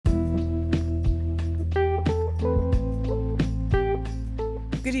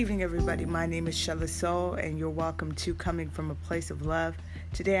evening, everybody. My name is Sola Soul, and you're welcome to Coming from a Place of Love.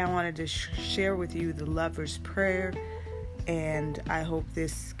 Today, I wanted to share with you the Lover's Prayer, and I hope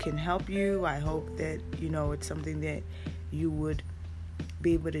this can help you. I hope that, it's something that you would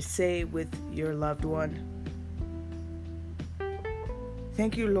be able to say with your loved one.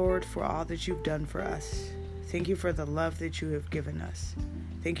 Thank you, Lord, for all that you've done for us. Thank you for the love that you have given us.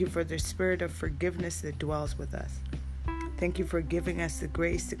 Thank you for the spirit of forgiveness that dwells with us. Thank you for giving us the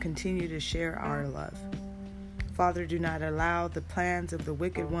grace to continue to share our love. Father, do not allow the plans of the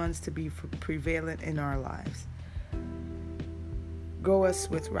wicked ones to be prevalent in our lives. Grow us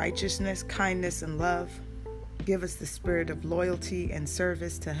with righteousness, kindness, and love. Give us the spirit of loyalty and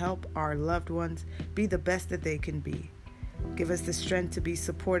service to help our loved ones be the best that they can be. Give us the strength to be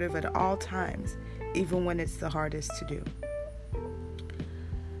supportive at all times, even when it's the hardest to do.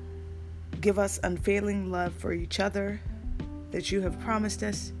 Give us unfailing love for each other that you have promised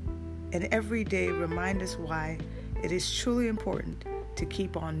us, and every day remind us why it is truly important to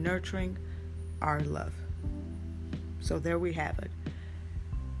keep on nurturing our love. So there we have it.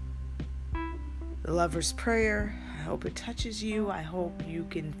 The Lover's Prayer. I hope it touches you. I hope you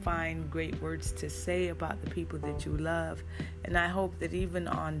can find great words to say about the people that you love. And I hope that even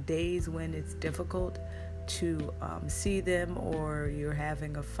on days when it's difficult to see them or you're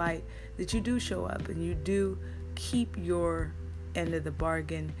having a fight, that you do show up and you do keep your end of the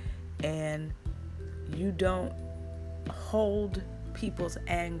bargain, and you don't hold people's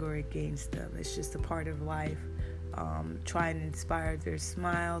anger against them. It's just a part of life. Try and inspire their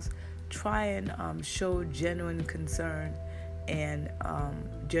smiles. Try and show genuine concern and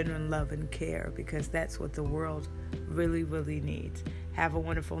genuine love and care, because that's what the world really, really needs. Have a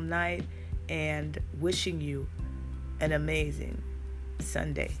wonderful night, and wishing you an amazing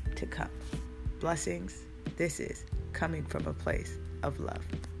Sunday to come. Blessings. This is Coming from a Place of Love.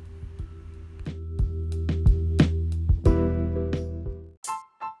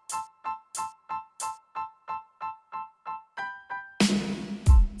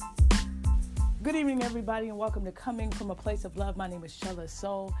 Good evening, everybody, and welcome to Coming from a Place of Love. My name is Sola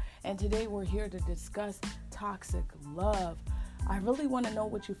Soul, and today we're here to discuss toxic love. I really want to know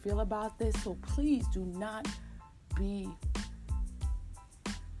what you feel about this, so please do not be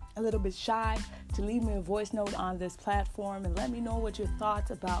a little bit shy to leave me a voice note on this platform and let me know what your thoughts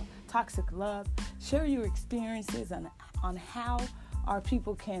about toxic love. Share your experiences on how our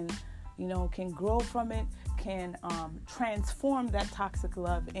people can grow from it, can transform that toxic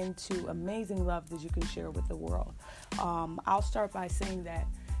love into amazing love that you can share with the world. I'll start by saying that,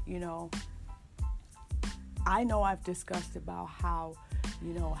 I know I've discussed about how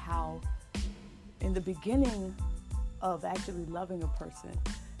in the beginning of actually loving a person,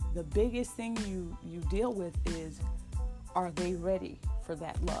 the biggest thing you deal with is, are they ready for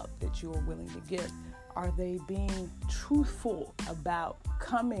that love that you are willing to give? Are they being truthful about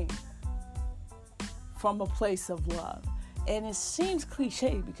coming from a place of love? And it seems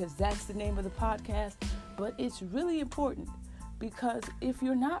cliche because that's the name of the podcast, but it's really important, because if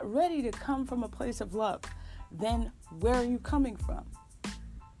you're not ready to come from a place of love, then where are you coming from?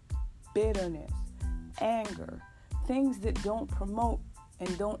 Bitterness, anger, things that don't promote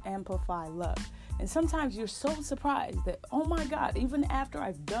and don't amplify love. And sometimes you're so surprised that, oh my God, even after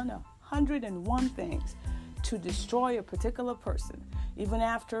I've done 101 things to destroy a particular person, even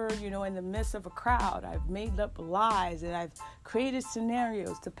after, in the midst of a crowd, I've made up lies and I've created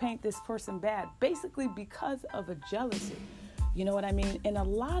scenarios to paint this person bad, basically because of a jealousy. You know what I mean? And a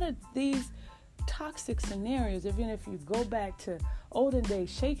lot of these toxic scenarios, even if you go back to olden day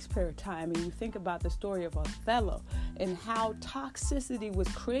Shakespeare time and you think about the story of Othello and how toxicity was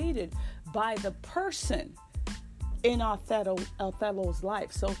created by the person in Othello's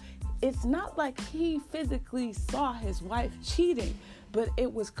life. So it's not like he physically saw his wife cheating, but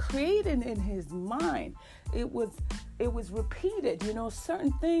it was created in his mind. It was repeated.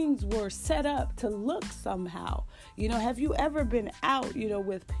 Certain things were set up to look somehow. Have you ever been out,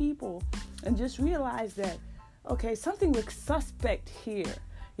 with people and just realized that, okay, something looks suspect here?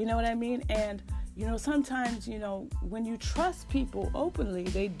 You know what I mean? And, sometimes, when you trust people openly,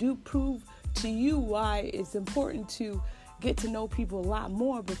 they do prove to you why it's important to get to know people a lot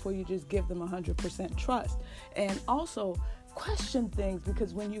more before you just give them 100% trust. And also question things,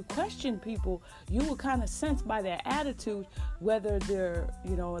 because when you question people, you will kind of sense by their attitude whether they're,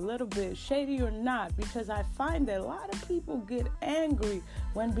 a little bit shady or not, because I find that a lot of people get angry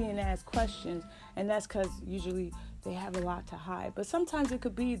when being asked questions, and that's because usually they have a lot to hide. But sometimes it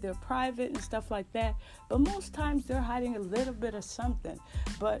could be they're private and stuff like that, but most times they're hiding a little bit of something.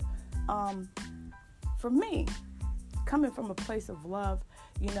 But for me, coming from a place of love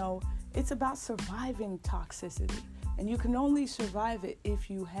It's about surviving toxicity. And you can only survive it if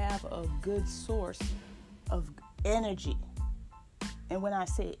you have a good source of energy. And when I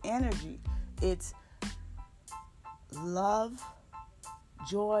say energy, it's love,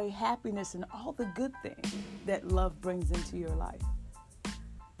 joy, happiness, and all the good things that love brings into your life.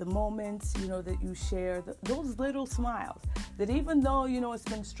 The moments, that you share, those little smiles, that even though, it's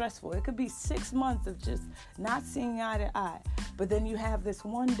been stressful, it could be 6 months of just not seeing eye to eye, but then you have this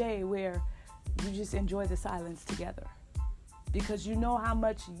one day where you just enjoy the silence together because you know how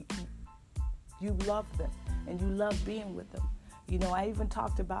much you love them and you love being with them. I even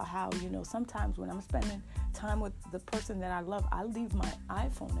talked about how, sometimes when I'm spending time with the person that I love, I leave my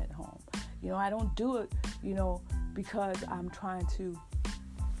iPhone at home. I don't do it, because I'm trying to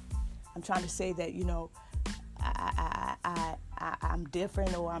say that, I'm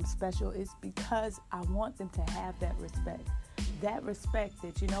different or I'm special. It's because I want them to have that respect. That respect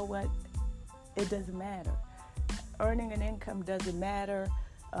that, it doesn't matter. Earning an income doesn't matter.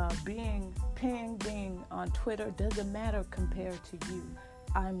 Being pinged, being on Twitter doesn't matter compared to you.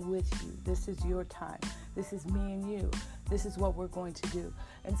 I'm with you. This is your time. This is me and you. This is what we're going to do.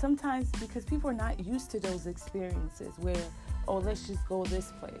 And sometimes because people are not used to those experiences where, let's just go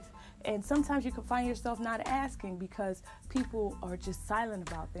this place. And sometimes you can find yourself not asking because people are just silent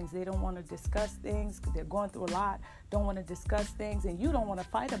about things. They don't want to discuss things. They're going through a lot, don't want to discuss things, and you don't want to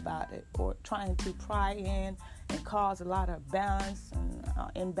fight about it or trying to pry in and cause a lot of balance and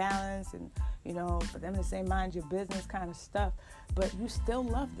imbalance and, for them to say mind your business kind of stuff. But you still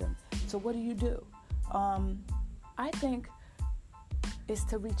love them. So what do? I think it's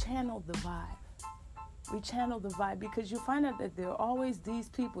to rechannel the vibe. Rechannel the vibe, because you find out that there are always these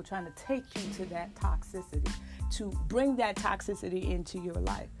people trying to take you to that toxicity, to bring that toxicity into your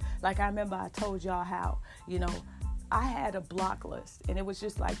life. Like I remember I told y'all how, I had a block list and it was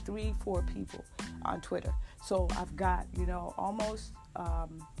just like 3-4 people on Twitter. So I've got, almost,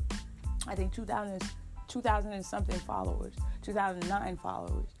 I think 2,000 and something followers, 2,009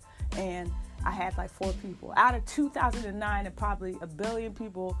 followers. And I had like 4 people. Out of 2009 and probably a billion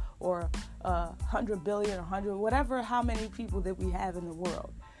people or 100 billion or 100, whatever, how many people that we have in the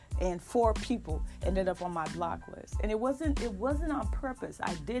world. And 4 people ended up on my block list. And it wasn't on purpose.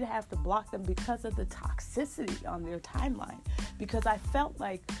 I did have to block them because of the toxicity on their timeline. Because I felt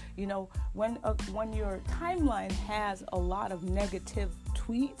like, when your timeline has a lot of negative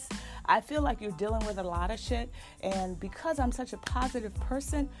tweets, I feel like you're dealing with a lot of shit. And because I'm such a positive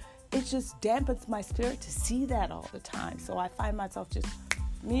person, it just dampens my spirit to see that all the time. So I find myself just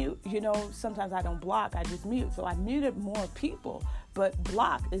mute. Sometimes I don't block, I just mute. So I muted more people, but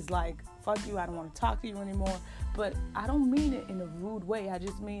block is like, fuck you, I don't want to talk to you anymore. But I don't mean it in a rude way. I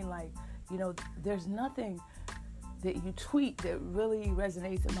just mean like, there's nothing that you tweet that really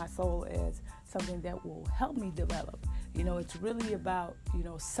resonates in my soul as something that will help me develop. It's really about,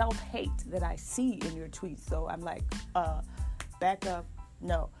 self-hate that I see in your tweets. So I'm like, back up,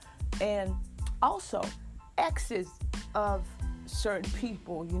 no. And also exes of certain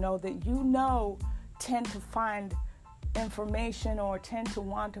people, that tend to find information or tend to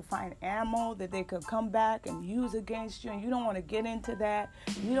want to find ammo that they could come back and use against you, and you don't want to get into that.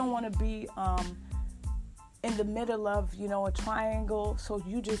 You don't want to be in the middle of, a triangle. So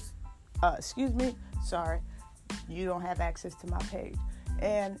you just, sorry, you don't have access to my page.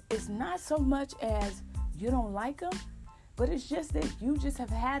 And it's not so much as you don't like them, but it's just that you just have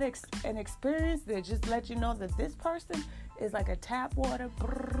had an experience that just let you know that this person is like a tap water.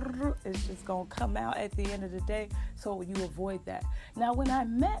 It's just going to come out at the end of the day. So you avoid that. Now, when I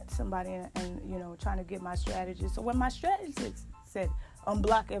met somebody and trying to get my strategy. So when my strategist said,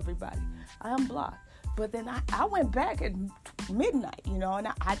 unblock everybody, I unblocked. But then I went back at midnight, and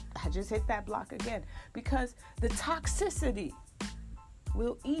I just hit that block again. Because the toxicity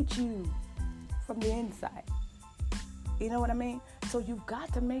will eat you from the inside. You know what I mean? So you've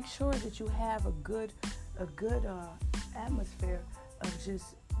got to make sure that you have a good atmosphere of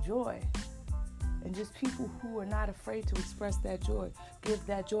just joy, and just people who are not afraid to express that joy, give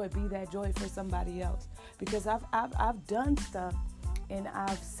that joy, be that joy for somebody else. Because I've done stuff and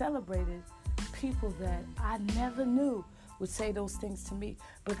I've celebrated people that I never knew would say those things to me.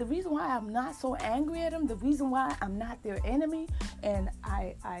 But the reason why I'm not so angry at them, the reason why I'm not their enemy, and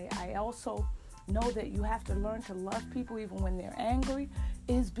I also know that you have to learn to love people even when they're angry,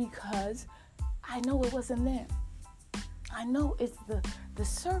 is because I know it wasn't them. I know it's the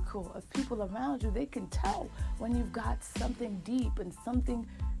circle of people around you. They can tell when you've got something deep and something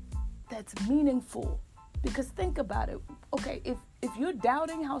that's meaningful. Because think about it. Okay, if you're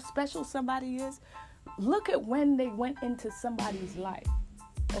doubting how special somebody is, look at when they went into somebody's life.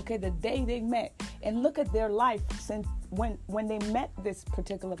 Okay, the day they met, and look at their life since when they met this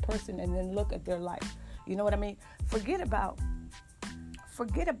particular person, and then look at their life. You know what I mean? Forget about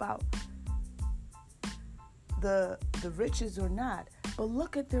the riches or not, but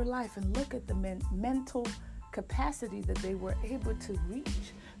look at their life and look at the mental capacity that they were able to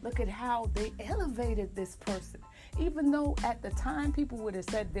reach. Look at how they elevated this person. Even though at the time people would have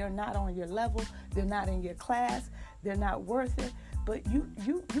said they're not on your level, they're not in your class, they're not worth it, but you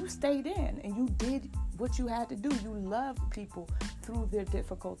stayed in and you did what you had to do. You loved people through their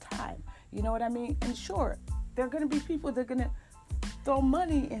difficult time. You know what I mean? And sure, there are going to be people that are going to throw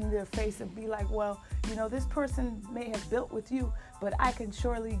money in their face and be like, well, you know, this person may have built with you, but I can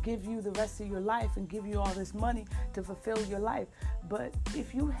surely give you the rest of your life and give you all this money to fulfill your life. But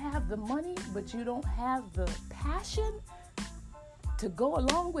if you have the money, but you don't have the passion to go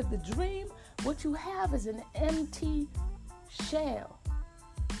along with the dream, what you have is an empty shell.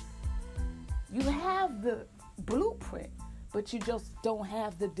 You have the blueprint, but you just don't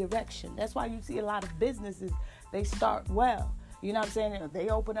have the direction. That's why you see a lot of businesses, they start well. You know what I'm saying? They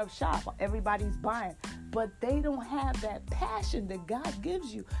open up shop, everybody's buying, but they don't have that passion that God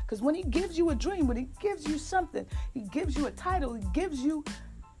gives you. Because when he gives you a dream, when he gives you something, he gives you a title, he gives you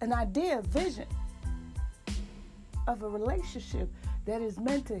an idea, a vision of a relationship that is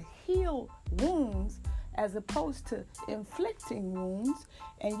meant to heal wounds as opposed to inflicting wounds,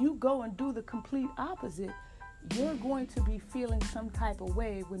 and you go and do the complete opposite, you're going to be feeling some type of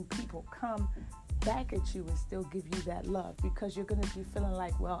way when people come back at you and still give you that love, because you're going to be feeling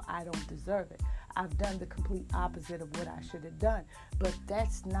like, well, I don't deserve it. I've done the complete opposite of what I should have done. But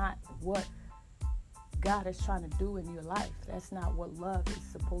that's not what God is trying to do in your life. That's not what love is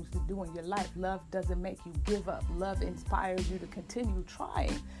supposed to do in your life. Love doesn't make you give up. Love inspires you to continue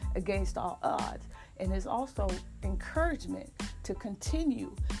trying against all odds. And it's also encouragement to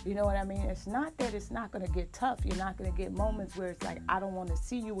continue. You know what I mean? It's not that it's not going to get tough. You're not going to get moments where it's like, I don't want to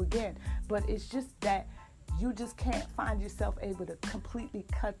see you again. But it's just that you just can't find yourself able to completely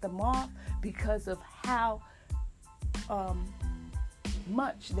cut them off because of how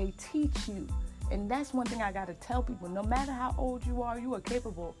much they teach you. And that's one thing I got to tell people. No matter how old you are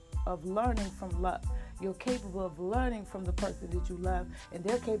capable of learning from love. You're capable of learning from the person that you love, and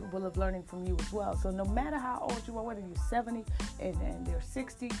they're capable of learning from you as well. So no matter how old you are, whether you're 70 and they're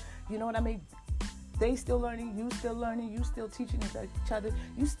 60, you know what I mean? They still learning, you still teaching each other.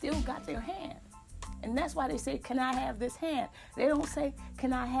 You still got their hand. And that's why they say, can I have this hand? They don't say,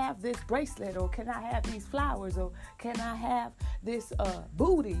 can I have this bracelet? Or can I have these flowers? Or can I have this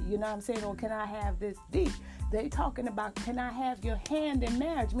booty? You know what I'm saying? Or can I have this D? They talking about, can I have your hand in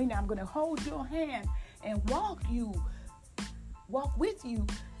marriage? Meaning I'm going to hold your hand and walk with you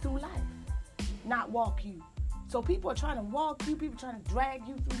through life, not walk you. So people are trying to walk you, people are trying to drag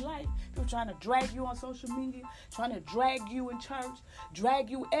you through life, people are trying to drag you on social media, trying to drag you in church, drag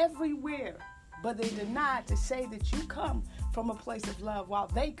you everywhere. But they deny to say that you come from a place of love while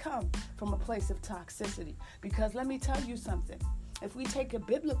they come from a place of toxicity. Because let me tell you something. If we take it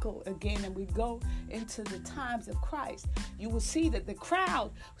biblical again and we go into the times of Christ, you will see that the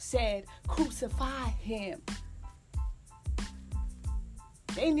crowd said, crucify him.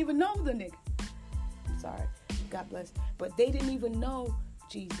 They didn't even know the nigga. I'm sorry. God bless. But they didn't even know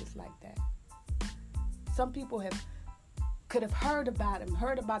Jesus like that. Some people could have heard about him,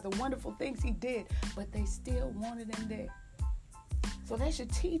 heard about the wonderful things he did, but they still wanted him there. So that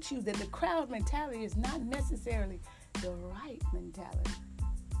should teach you that the crowd mentality is not necessarily the right mentality.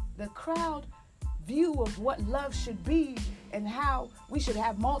 The crowd view of what love should be and how we should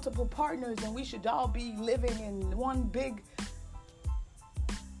have multiple partners and we should all be living in one big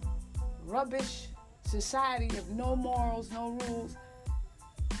rubbish society of no morals, no rules,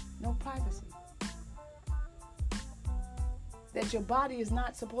 no privacy. That your body is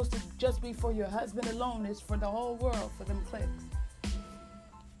not supposed to just be for your husband alone. It's for the whole world, for them clicks.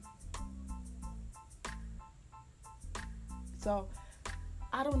 So,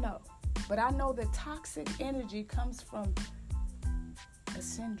 I don't know. But I know that toxic energy comes from a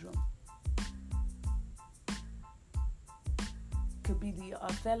syndrome. Could be the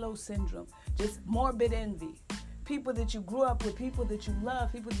Othello syndrome. Just morbid envy. People that you grew up with, people that you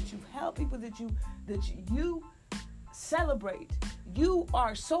love, people that you've helped, people that you celebrate. You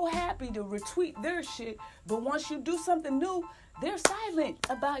are so happy to retweet their shit, but once you do something new, they're silent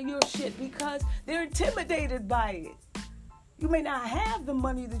about your shit because they're intimidated by it. You may not have the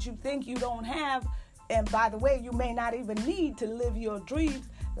money that you think you don't have, and by the way, you may not even need to live your dreams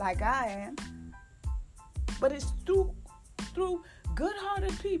like I am. But it's through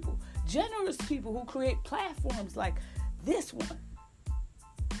good-hearted people, generous people who create platforms like this one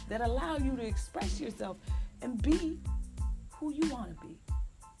that allow you to express yourself and be who you want to be.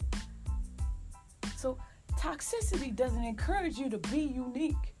 So toxicity doesn't encourage you to be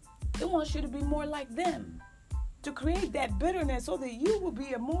unique. It wants you to be more like them, to create that bitterness so that you will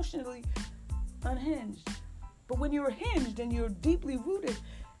be emotionally unhinged. But when you're hinged and you're deeply rooted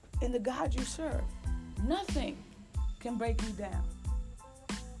in the God you serve, nothing can break you down.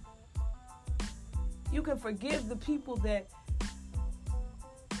 You can forgive the people that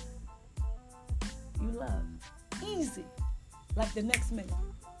you love. Easy. Like the next minute.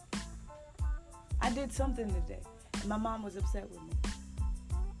 I did something today, and my mom was upset with me.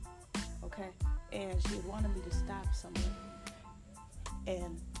 Okay? And she wanted me to stop somewhere.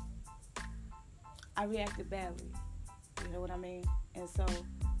 And I reacted badly. You know what I mean? And so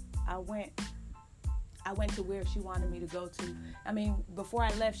I went to where she wanted me to go to. I mean, before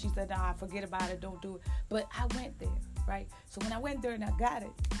I left, she said, "Nah, forget about it, don't do it." But I went there, right? So when I went there and I got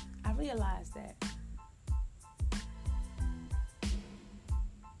it, I realized that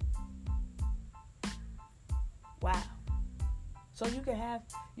wow. So you can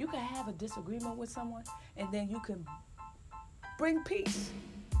have a disagreement with someone, and then you can bring peace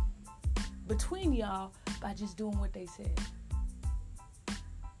between y'all by just doing what they said.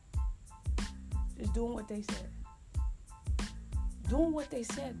 Just doing what they said. Doing what they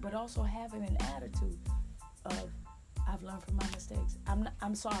said, but also having an attitude of, I've learned from my mistakes.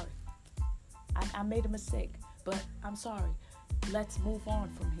 I'm sorry. I made a mistake, but I'm sorry. Let's move on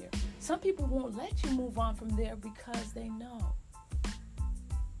from here. Some people won't let you move on from there because they know.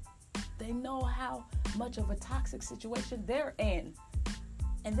 They know how much of a toxic situation they're in.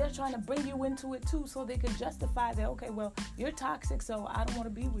 And they're trying to bring you into it too so they can justify that, okay, well, you're toxic, so I don't want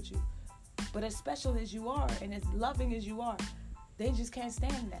to be with you. But as special as you are and as loving as you are, they just can't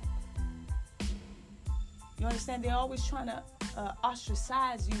stand that. You understand? They're always trying to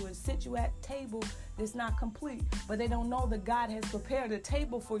ostracize you and sit you at a table that's not complete. But they don't know that God has prepared a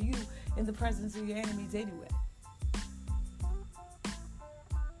table for you in the presence of your enemies anyway.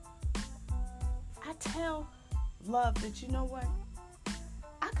 I tell love that, you know what?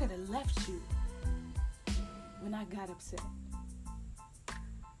 I could have left you when I got upset.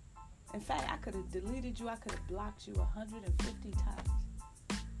 In fact, I could have deleted you. I could have blocked you 150 times.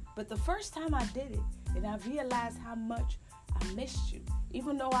 But the first time I did it, and I realized how much I missed you,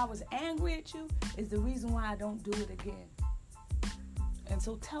 even though I was angry at you, is the reason why I don't do it again. And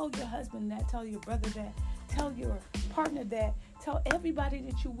so tell your husband that, tell your brother that, tell your partner that, tell everybody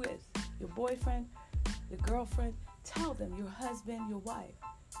that you're with, your boyfriend, your girlfriend, tell them, your husband, your wife,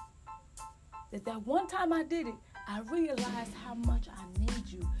 that one time I did it, I realized how much I need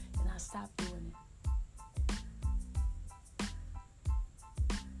you, and I stopped doing it.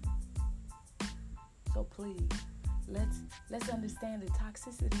 So please, let's understand that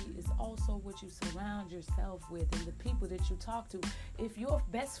toxicity is also what you surround yourself with and the people that you talk to. If your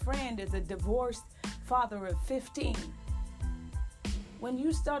best friend is a divorced father of 15, when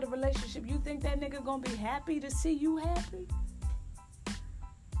you start a relationship, you think that nigga gonna be happy to see you happy?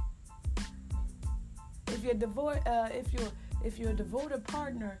 If your devoted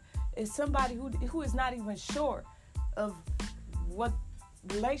partner is somebody who is not even sure of what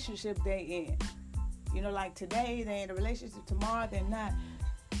relationship they in, you know, like today they're in a relationship, tomorrow they're not,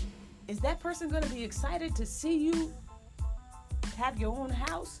 is that person going to be excited to see you have your own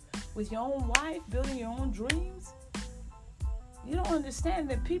house with your own wife, building your own dreams? You don't understand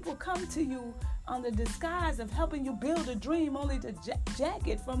that people come to you on the disguise of helping you build a dream only to jack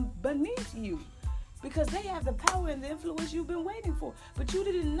it from beneath you. Because they have the power and the influence you've been waiting for. But you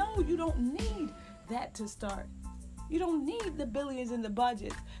didn't know you don't need that to start. You don't need the billions in the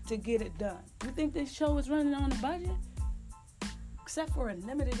budget to get it done. You think this show is running on a budget? Except for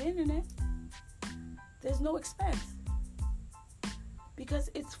unlimited internet. There's no expense. Because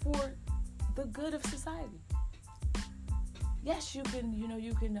it's for the good of society. Yes, you can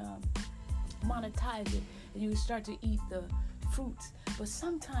monetize it and you start to eat the fruits. But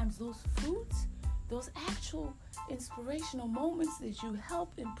sometimes those fruits, those actual inspirational moments that you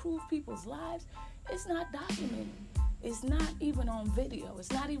help improve people's lives, it's not documented. It's not even on video.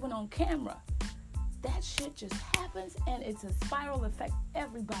 It's not even on camera. That shit just happens, and it's a spiral effect.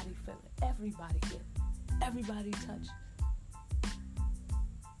 Everybody feel it. Everybody get it. Everybody touch it.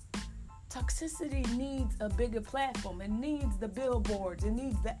 Toxicity needs a bigger platform. It needs the billboards. It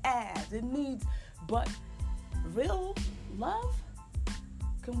needs the ads. But real love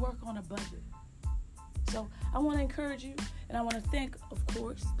can work on a budget. So I want to encourage you, and I want to thank, of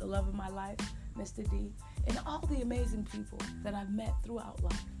course, the love of my life, Mr. D, and all the amazing people that I've met throughout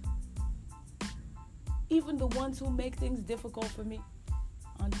life. Even the ones who make things difficult for me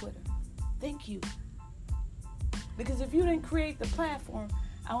on on Twitter. Thank you. Because if you didn't create the platform,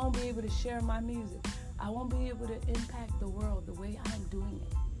 I won't be able to share my music. I won't be able to impact the world the way I'm doing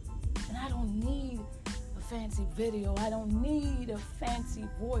it. And I don't need a fancy video. I don't need a fancy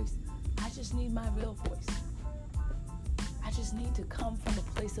voice. I just need my real voice. I just need to come from a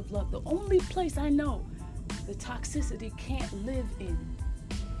place of love. The only place I know the toxicity can't live in.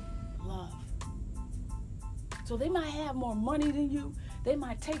 Love. So they might have more money than you. They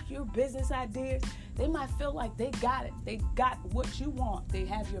might take your business ideas. They might feel like they got it. They got what you want. They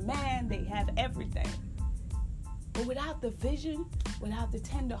have your man. They have everything. But without the vision, without the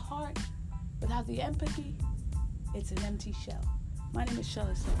tender heart, without the empathy, it's an empty shell. My name is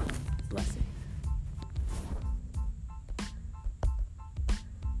Sola Soul. Blessings.